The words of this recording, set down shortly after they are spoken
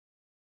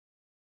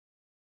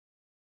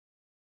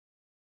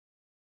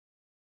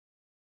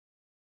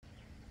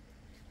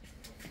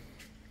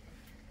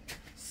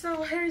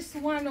So here's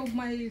one of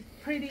my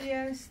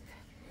prettiest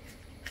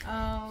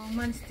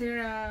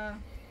Monstera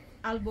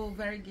Albo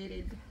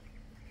Variegated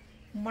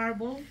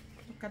marble.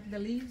 Look at the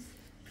leaves,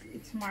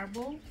 it's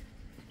marble.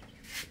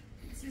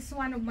 This is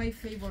one of my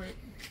favorite.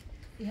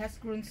 It has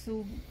grown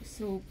so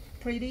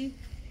pretty,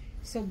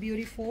 so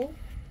beautiful.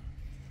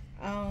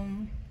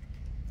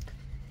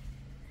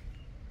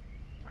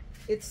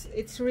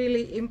 It's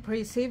really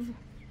impressive,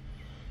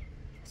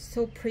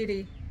 so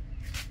pretty.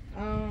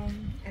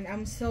 And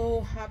I'm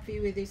so happy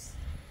with this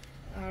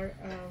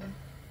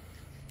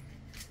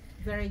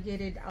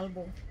variegated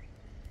albo.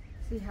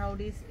 See how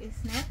this is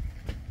now?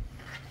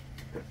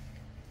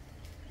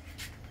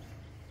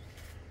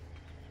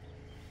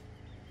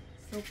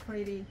 So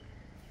pretty.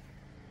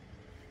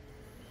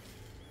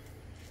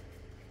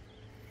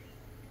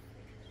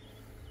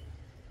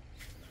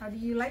 How do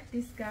you like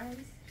this, guys?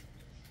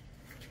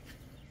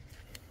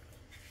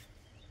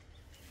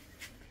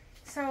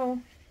 So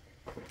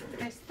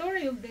the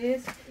story of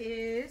this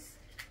is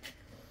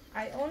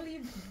I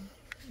only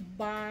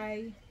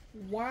buy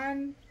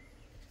one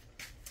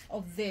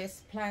of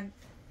this plant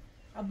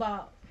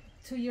about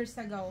 2 years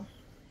ago.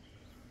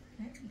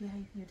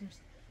 Behind you, there's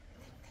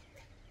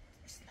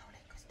slowly,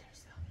 because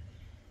there's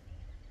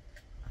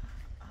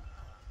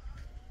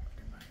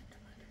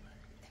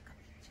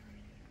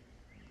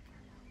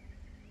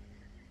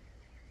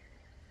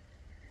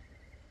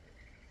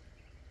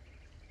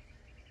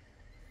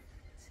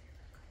take a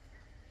picture.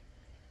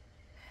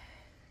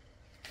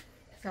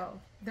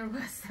 So there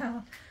was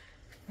a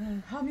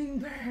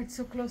hummingbird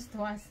so close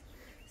to us,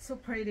 so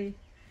pretty.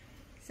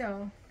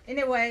 So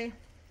anyway,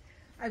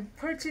 I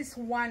purchased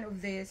one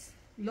of these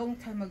long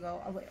time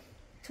ago,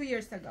 2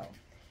 years ago,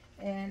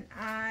 and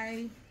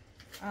I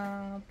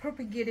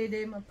propagated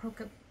them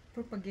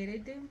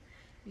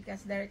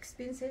because they're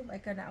expensive. I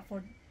cannot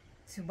afford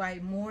to buy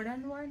more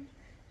than one.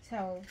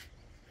 So,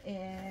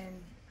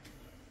 and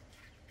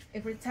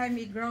every time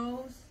it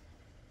grows,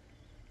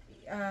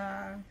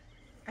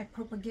 I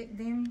propagate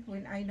them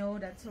when I know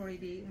that's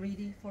already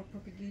ready for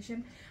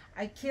propagation.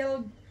 I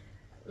killed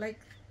like,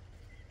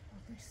 oh,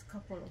 there's a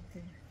couple of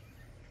them.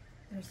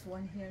 There's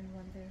one here and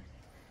one there.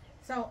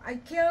 So I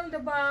killed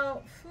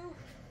about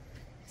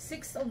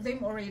 6 of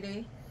them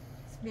already,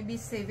 maybe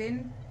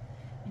 7,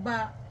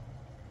 but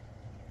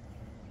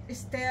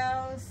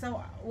still.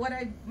 So what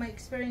my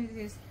experience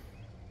is,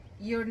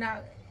 you're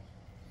not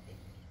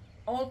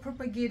all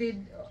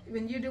propagated.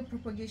 When you do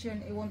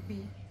propagation, it won't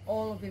be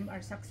all of them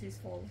are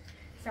successful.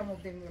 Some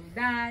of them will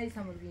die,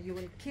 some of them you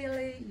will kill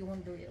it, you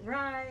won't do it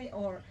right,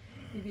 or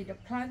maybe the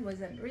plant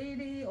wasn't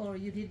ready, or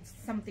you did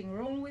something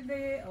wrong with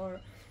it,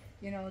 or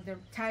you know, the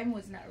time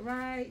was not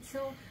right.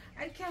 So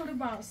I killed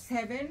about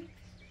 7,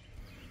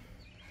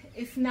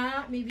 if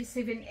not maybe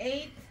 7,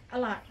 8, a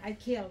lot I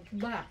killed.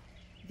 But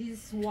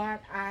this is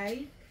what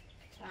I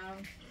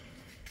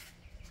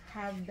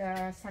have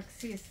the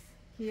success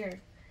here.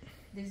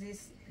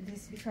 This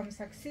becomes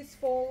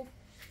successful.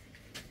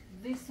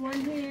 This one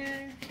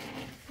here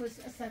was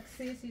a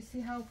success. You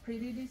see how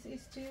pretty this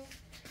is too.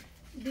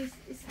 This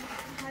is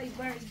high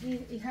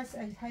variegation. It has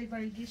a high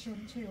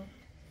variegation too.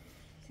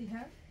 See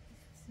how?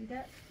 See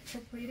that? So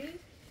pretty.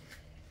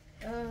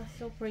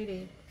 So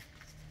pretty.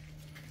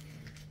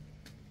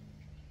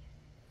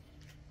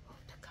 Oh,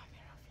 the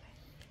camera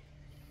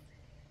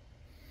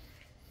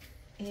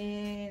flying.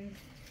 And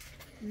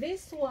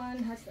this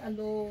one has a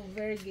low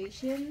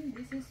variegation.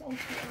 This is also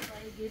a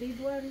variegated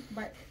one,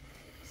 but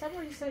some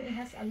reason it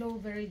has a low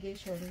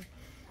variegation.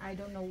 I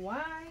don't know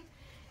why,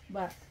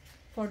 but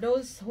for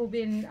those who've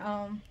been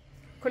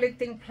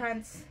collecting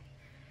plants,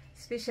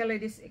 especially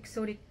these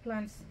exotic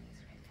plants,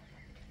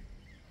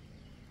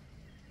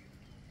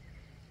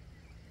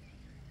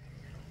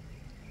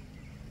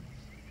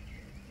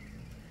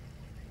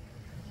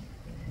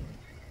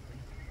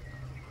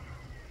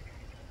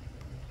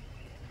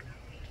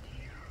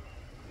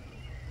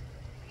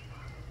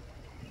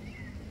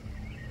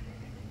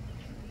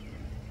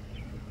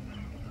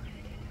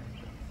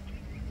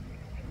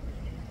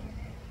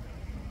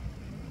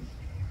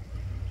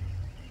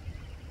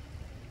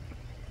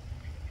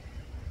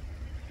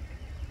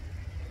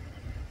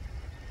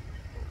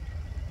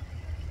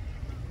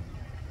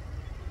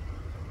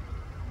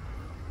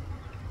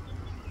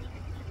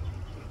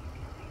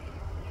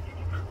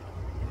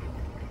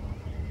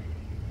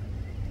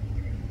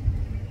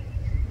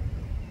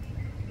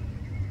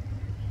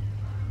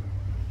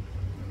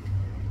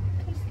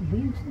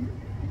 leaves.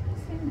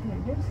 Same here.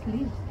 There's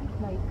leaves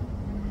like,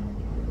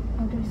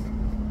 oh, there's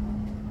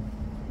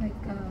like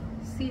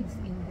seeds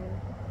in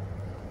there.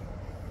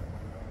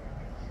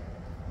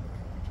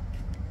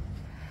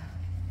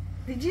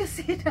 Did you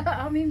see the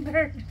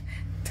hummingbird?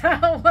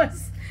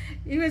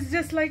 It was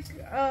just like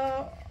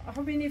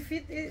how many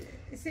feet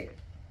is it?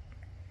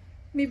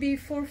 Maybe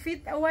 4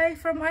 feet away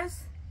from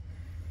us.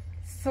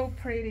 So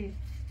pretty.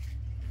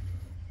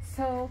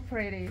 So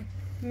pretty,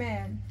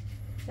 man.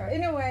 So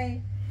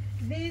anyway,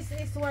 this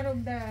is one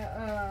of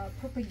the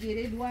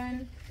propagated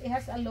one. It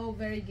has a low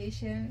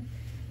variegation.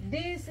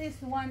 This is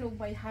one of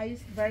my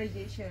highest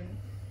variegation.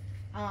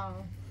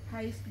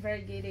 highest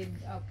variegated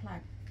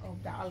plant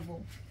of the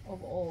Albo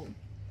of all.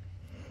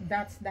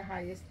 That's the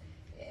highest.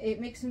 It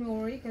makes me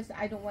worry because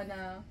I don't want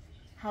to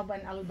have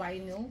an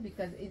albino,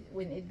 because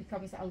when it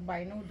becomes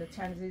albino, the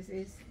chances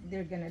is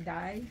they're gonna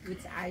die,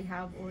 which I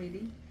have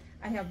already.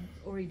 I have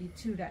already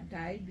two that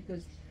died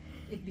because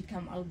it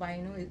become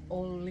albino.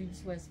 All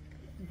leaves was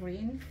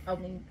green, I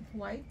mean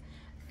white.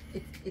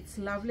 It's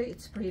lovely,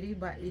 it's pretty,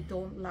 but it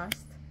don't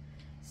last.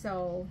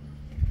 So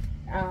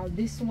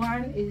this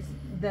one is,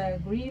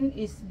 the green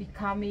is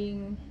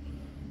becoming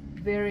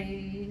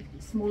very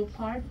small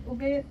part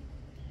of it,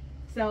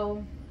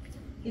 so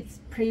it's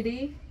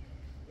pretty,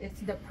 it's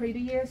the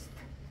prettiest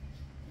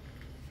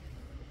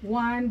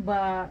one,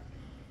 but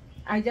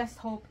I just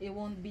hope it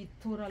won't be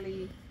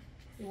totally,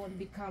 it won't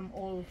become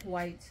all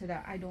white, so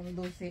that I don't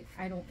lose it,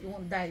 it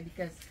won't die,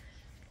 because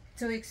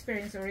two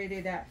experience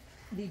already that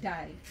they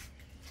die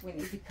when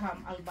it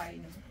become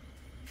albino,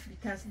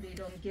 because they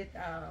don't get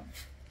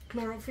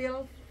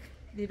chlorophyll,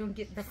 they don't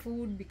get the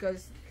food,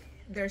 because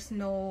there's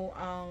no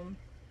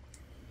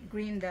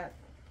green that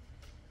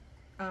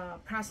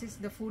process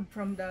the food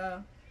from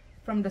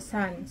the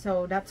sun,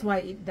 so that's why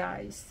it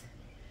dies.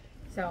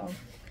 So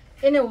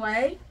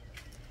anyway,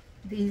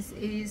 this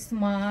is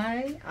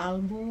my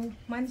Albo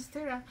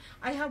Monstera.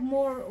 I have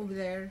more over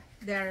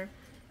there.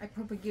 I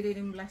propagated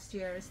them last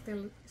year,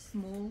 still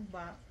small,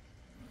 but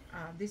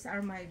these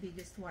are my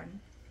biggest one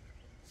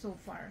so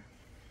far.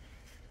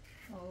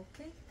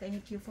 Okay,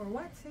 thank you for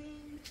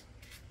watching.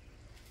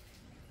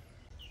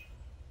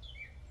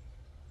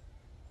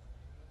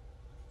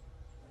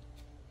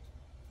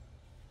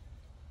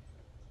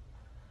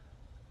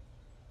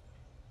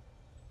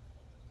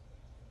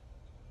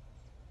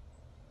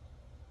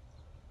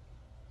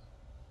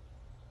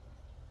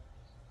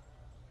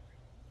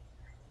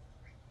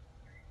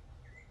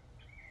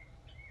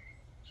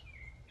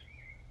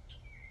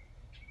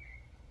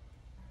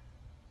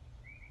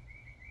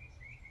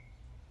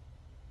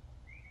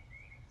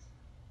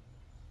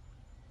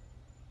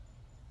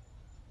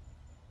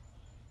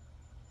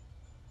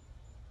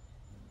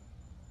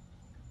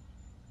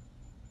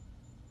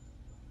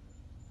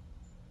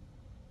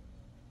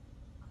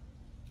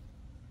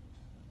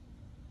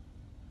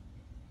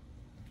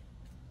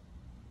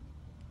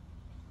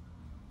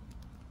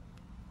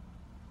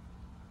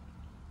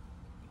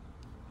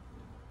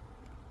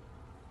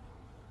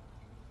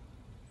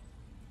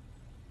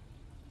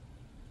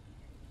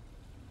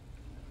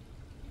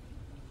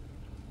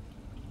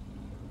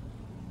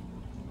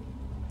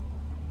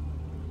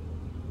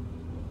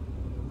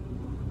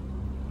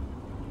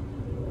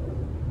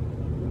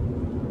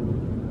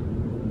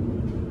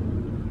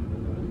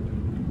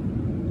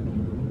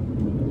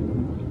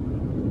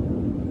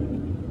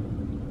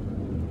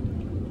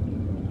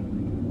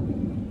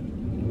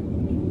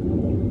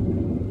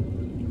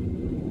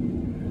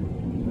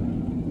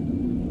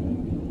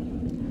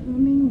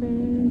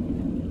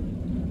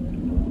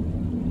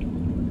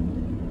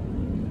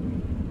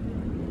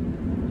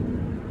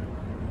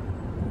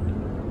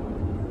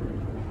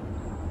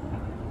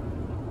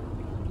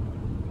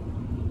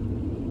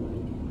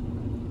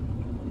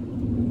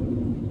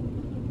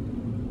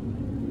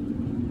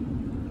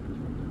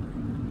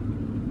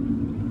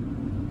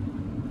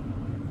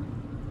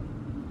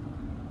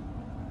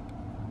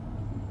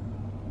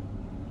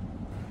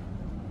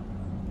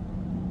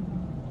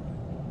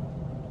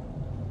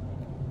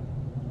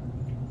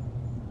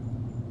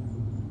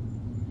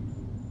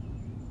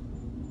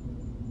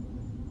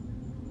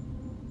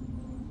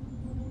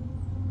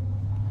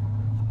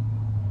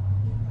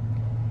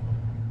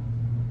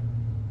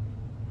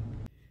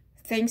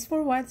 Thanks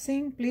for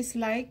watching. Please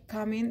like,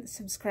 comment,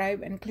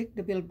 subscribe, and click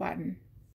the bell button.